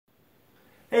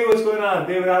Hey, what's going on?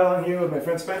 David Avellan here with my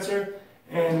friend Spencer.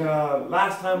 And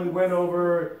last time we went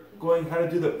over how to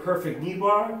do the perfect knee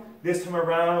bar. This time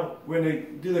around, we're going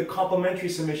to do the complementary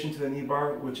submission to the knee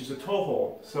bar, which is a toe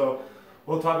hold. So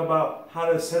we'll talk about how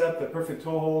to set up the perfect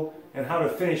toe hold and how to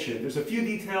finish it. There's a few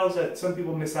details that some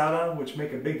people miss out on, which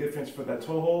make a big difference for that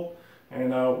toe hold. And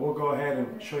we'll go ahead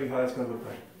and show you how that's going to look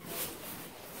like.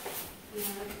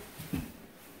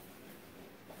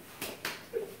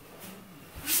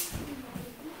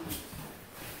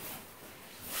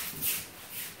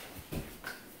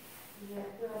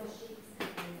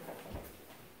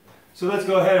 So let's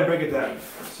go ahead and break it down.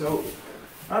 So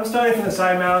I'm starting from the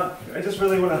side mount. I just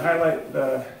really want to highlight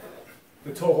the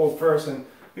toe hold first, and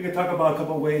we can talk about a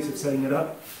couple of ways of setting it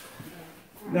up.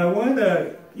 Now, one of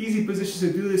the easy positions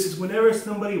to do this is whenever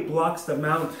somebody blocks the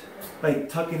mount, like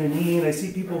tucking a knee, and I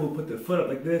see people who put their foot up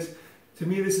like this. To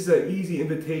me, this is an easy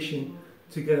invitation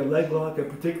to get a leg lock and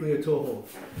particularly a toe hold.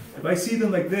 If I see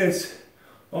them like this,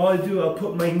 all I do, I'll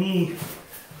put my knee,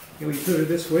 and we put it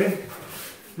this way,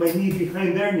 my knee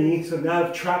behind their knee, so now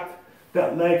I've trapped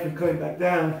that leg from coming back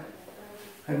down.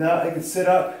 And now I can sit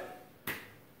up,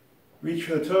 reach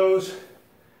for the toes,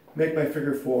 make my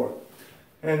figure four.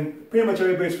 And pretty much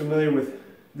everybody's familiar with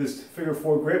this figure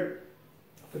four grip.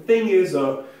 The thing is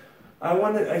though,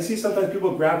 I see sometimes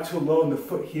people grab too low in the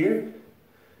foot here,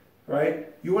 right?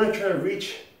 You want to try to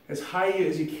reach as high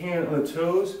as you can on the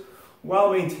toes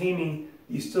while maintaining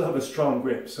you still have a strong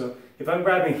grip. So if I'm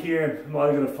grabbing here, I'm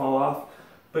probably going to fall off.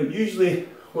 But usually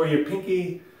where your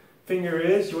pinky finger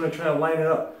is, you want to try to line it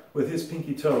up with his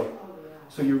pinky toe.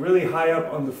 So you're really high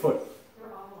up on the foot.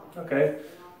 Okay.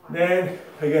 Then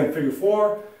again, figure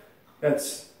four.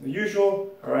 That's the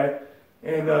usual. All right.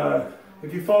 And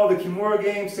if you follow the Kimura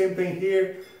game, same thing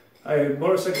here. I have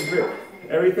motorcycle grip,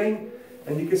 everything.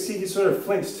 And you can see he sort of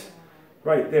flinched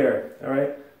right there. All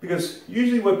right. Because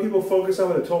usually what people focus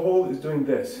on with a toe hold is doing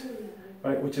this,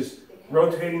 right? Which is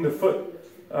rotating the foot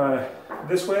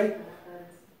this way,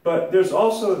 but there's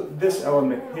also this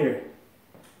element here,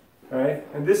 right?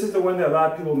 And this is the one that a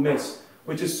lot of people miss,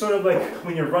 which is sort of like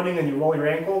when you're running and you roll your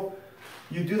ankle,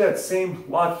 you do that same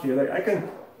lock here. Like I can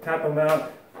tap them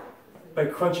out by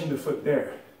crunching the foot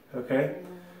there, okay?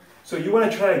 So you want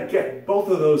to try to get both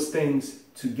of those things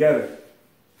together,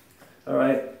 all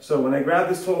right? So when I grab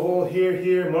this toe hold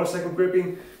here, motorcycle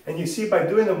gripping, and you see by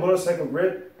doing the motorcycle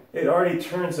grip, it already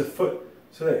turns the foot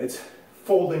so that it's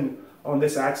folding on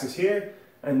this axis here,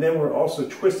 and then we're also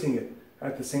twisting it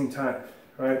at the same time,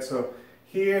 right? So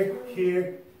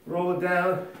here, roll it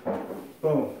down,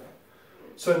 boom.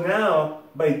 So now,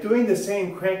 by doing the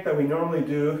same crank that we normally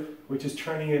do, which is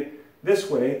turning it this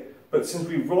way, but since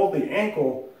we rolled the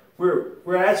ankle,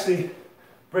 we're actually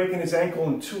breaking his ankle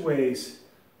in two ways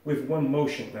with one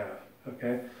motion now,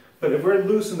 okay? But if we're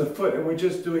loose in the foot and we're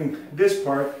just doing this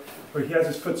part, where he has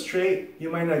his foot straight, you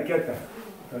might not get that.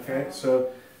 Okay,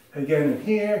 so again in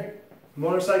here,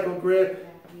 motorcycle grip,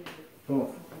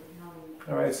 boom.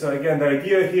 All right, so again, the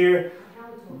idea here,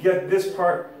 get this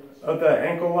part of the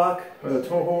ankle lock, or the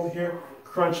toe hold here,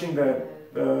 crunching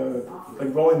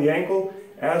like rolling the ankle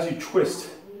as you twist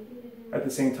at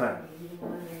the same time.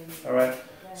 All right,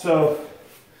 so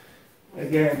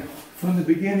again, from the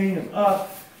beginning, I'm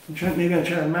up, maybe I'm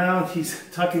trying to mount, he's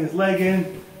tucking his leg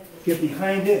in, get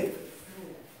behind it,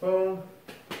 boom,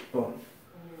 boom.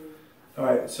 All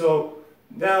right, so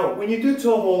now when you do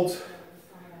toe holds,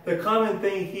 the common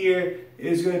thing here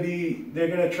is going to be they're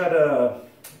going to try to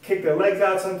kick their legs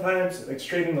out sometimes, like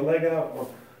straighten the leg out or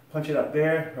punch it out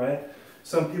there, right?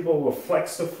 Some people will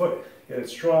flex the foot, get it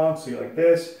strong, so you're like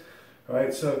this,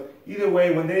 right? So either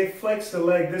way, when they flex the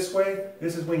leg this way,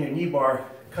 this is when your knee bar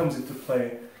comes into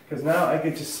play, because now I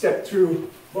get to step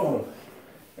through, boom.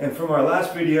 And from our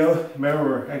last video,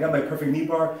 remember I got my perfect knee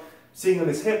bar, seeing on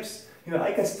his hips, you know,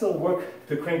 I can still work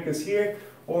to crank this here,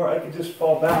 or I can just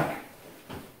fall back,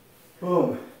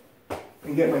 boom,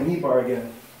 and get my knee bar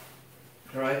again.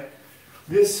 All right,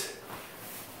 this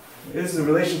is a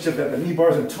relationship that the knee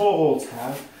bars and toe holds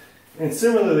have. And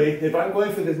similarly, if I'm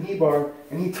going for this knee bar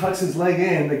and he tucks his leg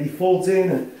in, like he folds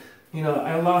in, and you know,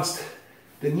 I lost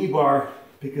the knee bar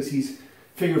because he's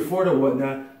figure four or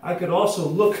whatnot, I could also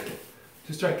look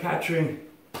to start capturing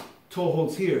toe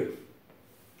holds here.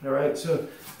 All right, so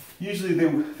usually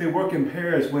they work in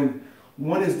pairs. When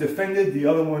one is defended, the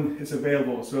other one is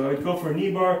available. So I go for a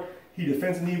knee bar, he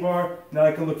defends the knee bar, now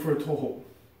I can look for a toe hold.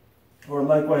 Or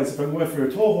likewise, if I'm going for a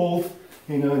toe hold,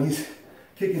 you know, and he's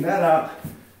kicking that out,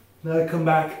 now I come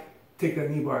back, take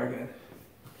that knee bar again.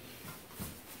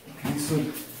 Okay, so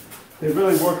they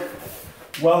really work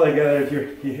well together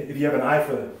if you have an eye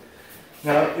for them.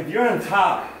 Now, if you're on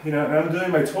top, you know, and I'm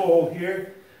doing my toe hold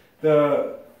here,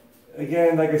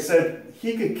 Again, like I said,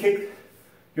 he could kick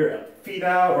your feet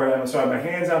out, or I'm sorry, my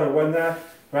hands out or whatnot,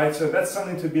 right? So that's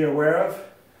something to be aware of.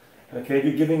 Okay, if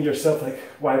you're giving yourself like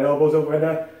wide elbows or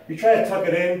whatnot, you try to tuck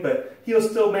it in, but he'll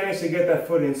still manage to get that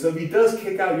foot in. So if he does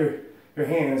kick out your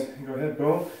hands, go ahead,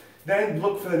 boom, then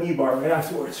look for the knee bar right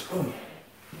afterwards, boom.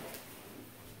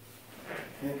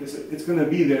 Because it's going to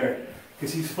be there,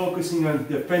 because he's focusing on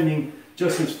defending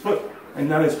just his foot and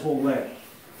not his whole leg.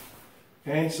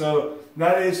 Okay, so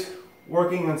that is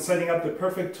working on setting up the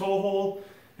perfect toe hold.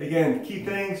 Again, key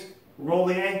things, roll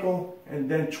the ankle and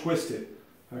then twist it.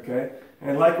 Okay,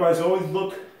 and likewise, always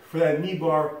look for that knee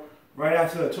bar right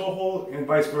after the toe hold and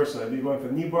vice versa. If you're going for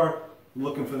the knee bar,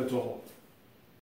 looking for the toe hold.